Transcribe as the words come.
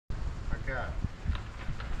cat.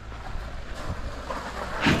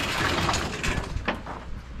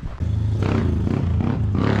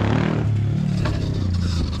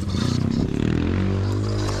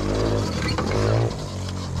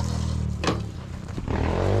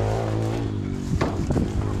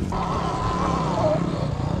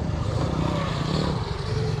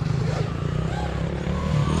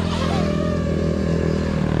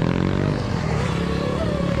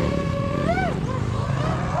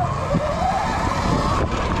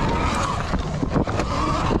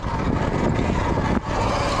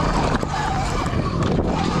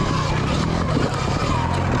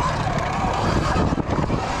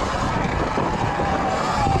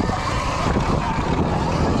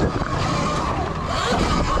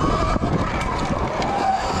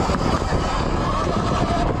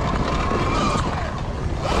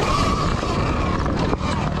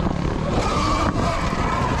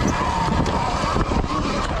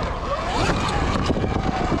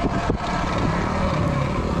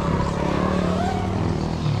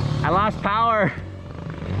 I lost power.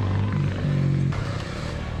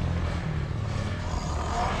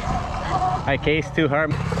 My case too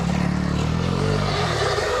hard.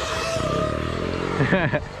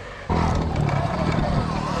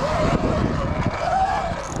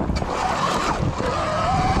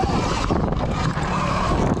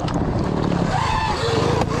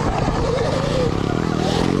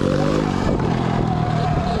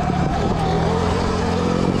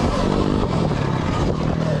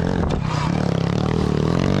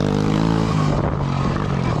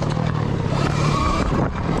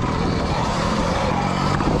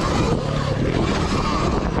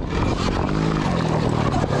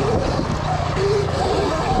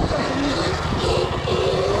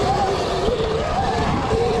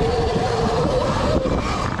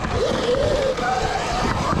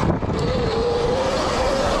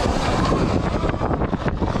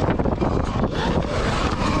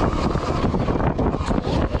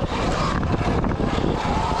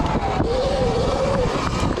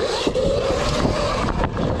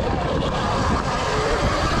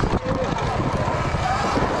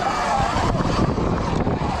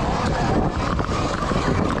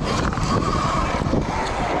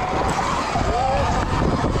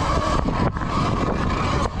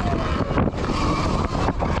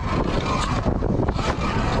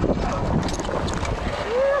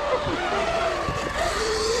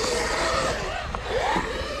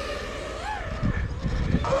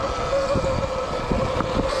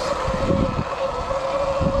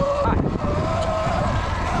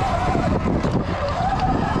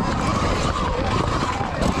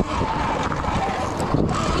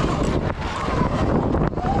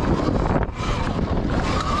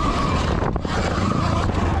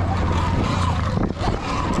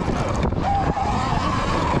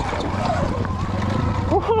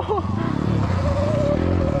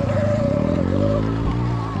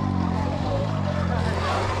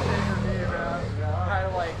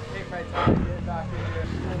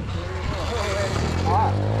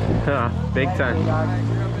 Big time.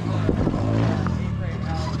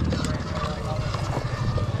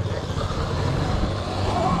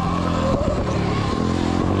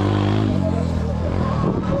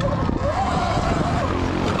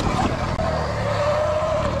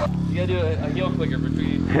 You gotta do a heel clicker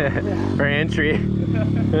between. For entry.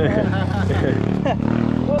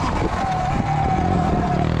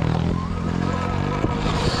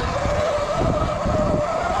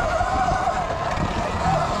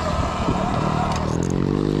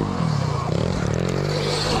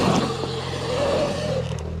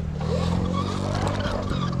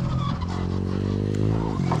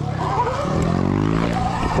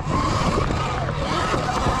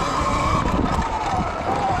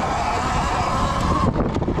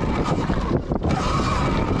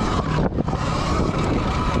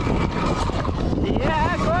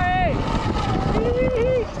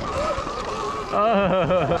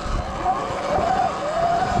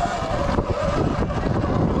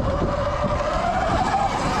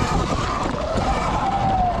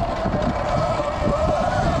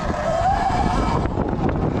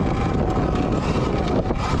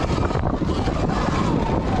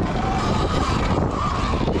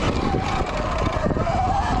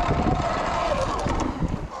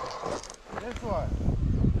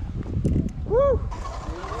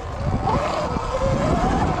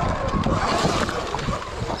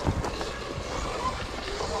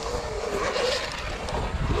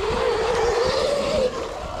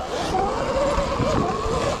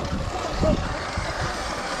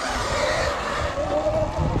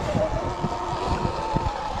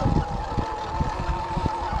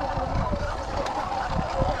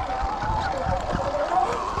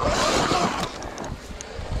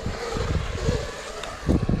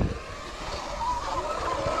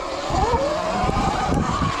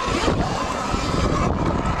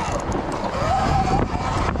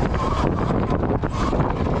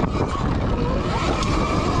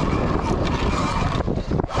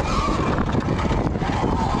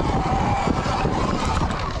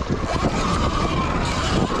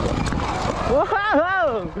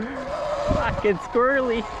 Get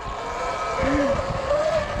squirrely.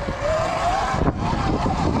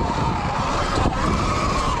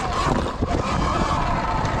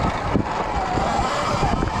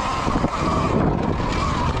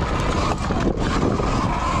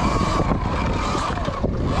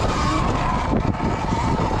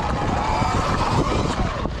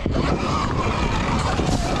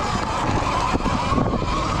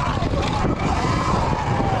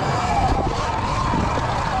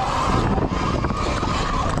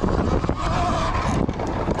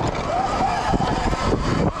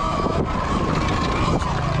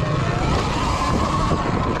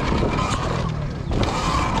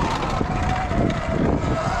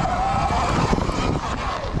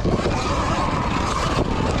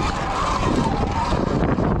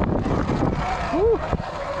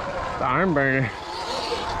 The arm burner.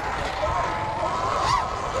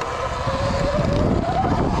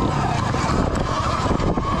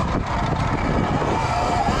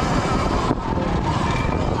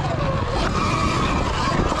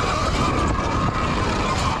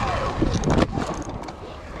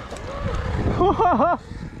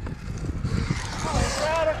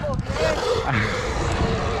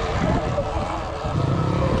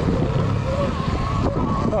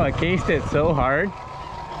 Oh, I cased it so hard.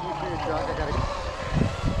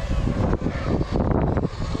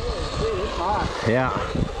 Yeah.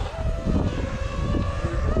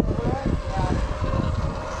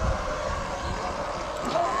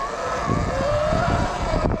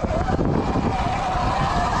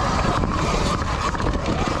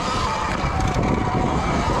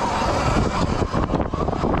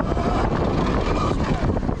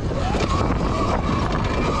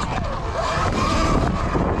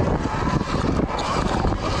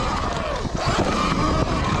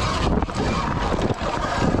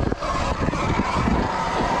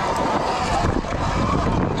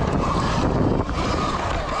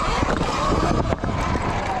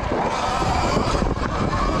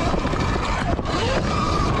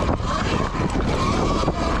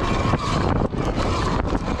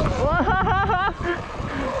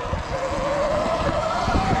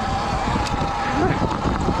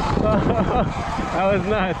 That was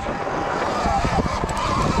nuts.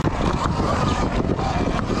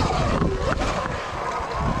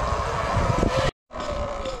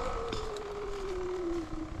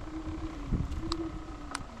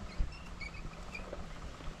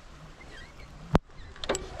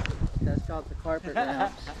 That's called the carpet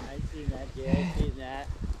ramp. I seen that, Jay. I seen that.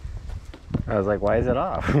 I was like, why is it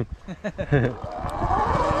off?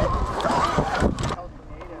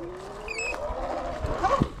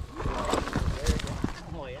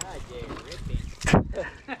 Oh yeah, Jay, ripping.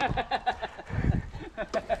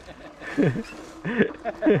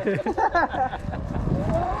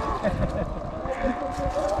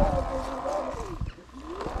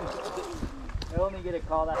 I only get a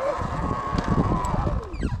call that.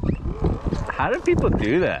 How do people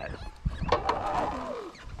do that?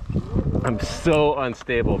 I'm so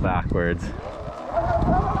unstable backwards.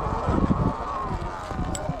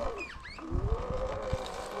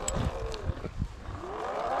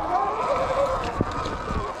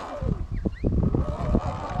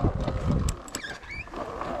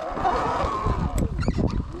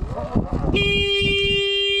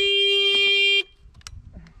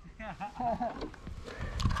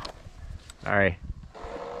 All right.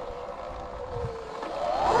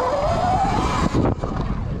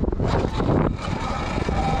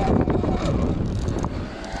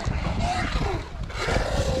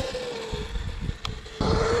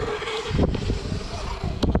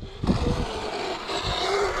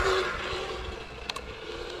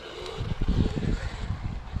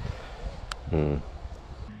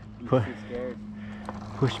 Push, Scared.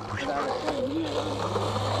 push, push.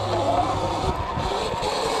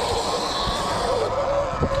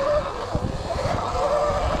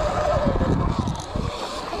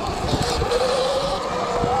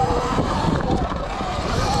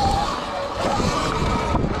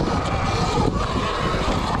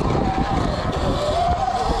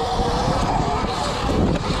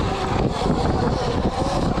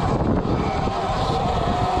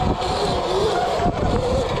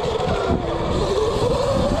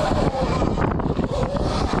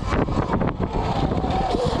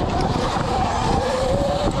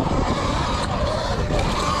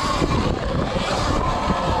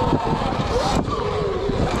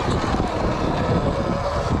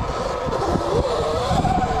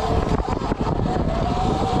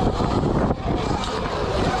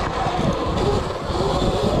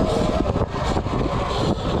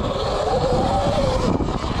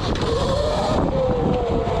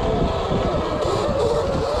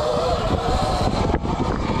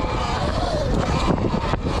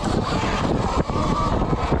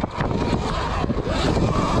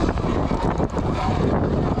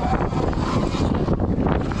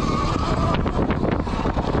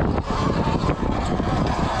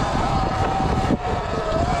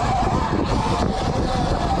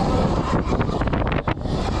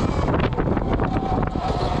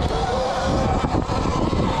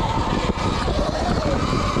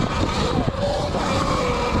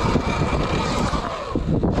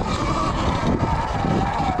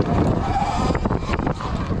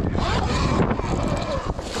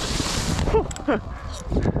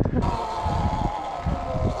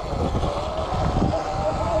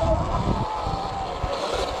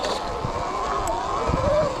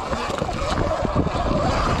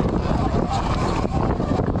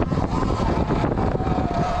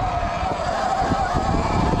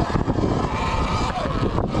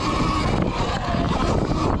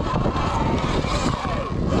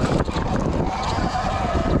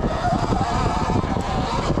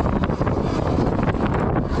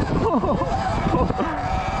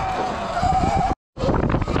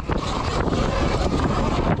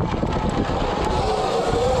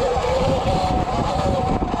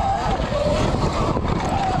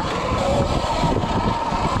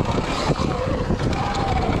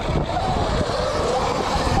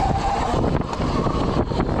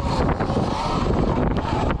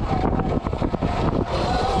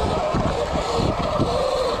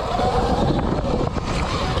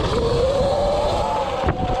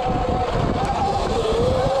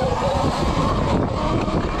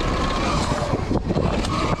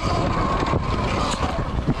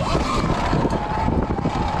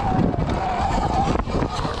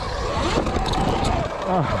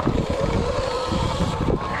 Haha.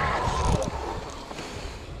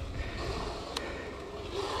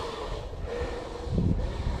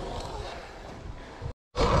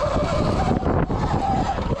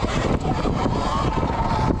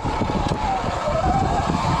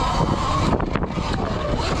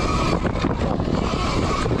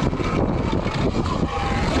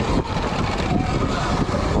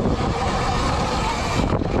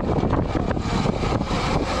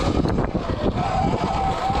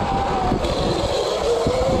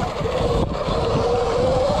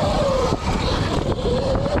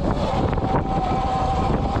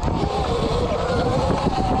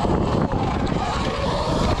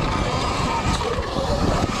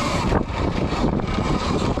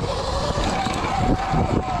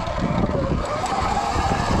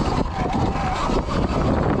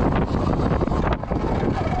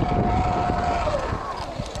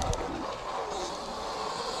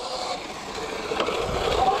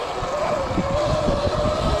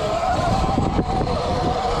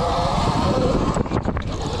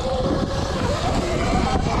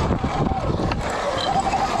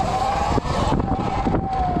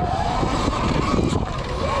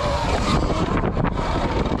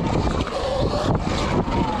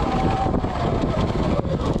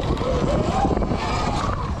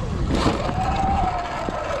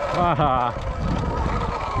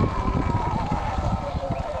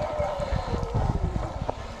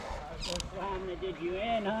 The slam that did you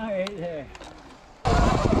in, huh? Right there.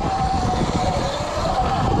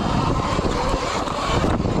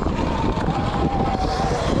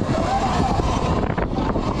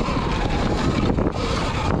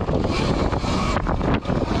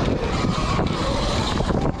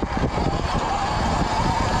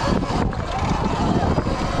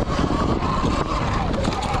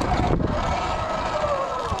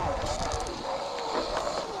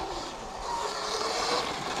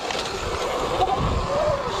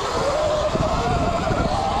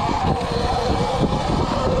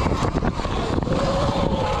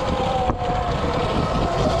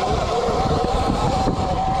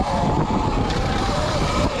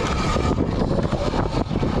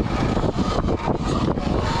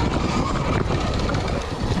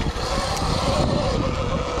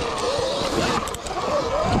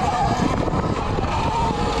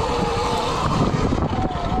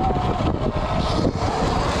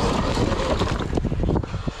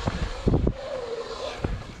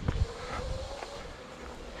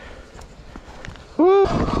 Woo!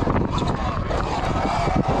 How's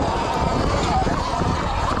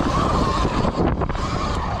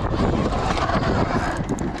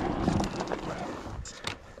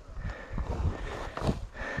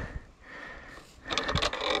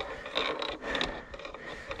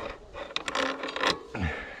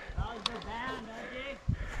the band, Jake?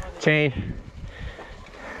 Chain.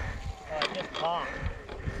 Oh, it just popped.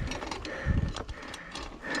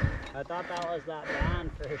 I thought that was that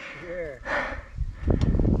band for sure.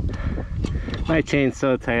 My chain's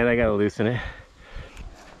so tight, I gotta loosen it.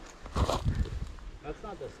 That's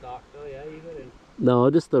not the stock though, yeah? You couldn't. No,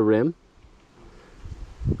 just the rim.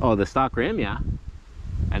 Oh, the stock rim, yeah.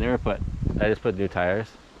 I just put new tires.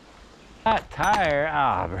 That tire,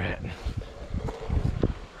 ah, Brett.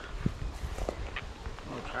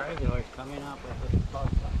 Oh, Trigore's coming up with this plug.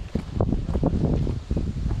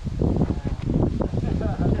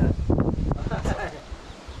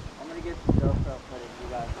 I'm gonna get the GoPro footage you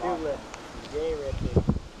guys want. Jay ripped it.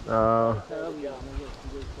 Oh. So yeah, I'm gonna get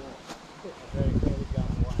some good stuff. Very clearly jump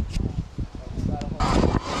one.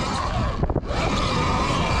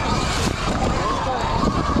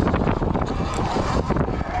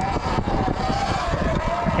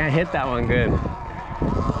 Can't hit that one good.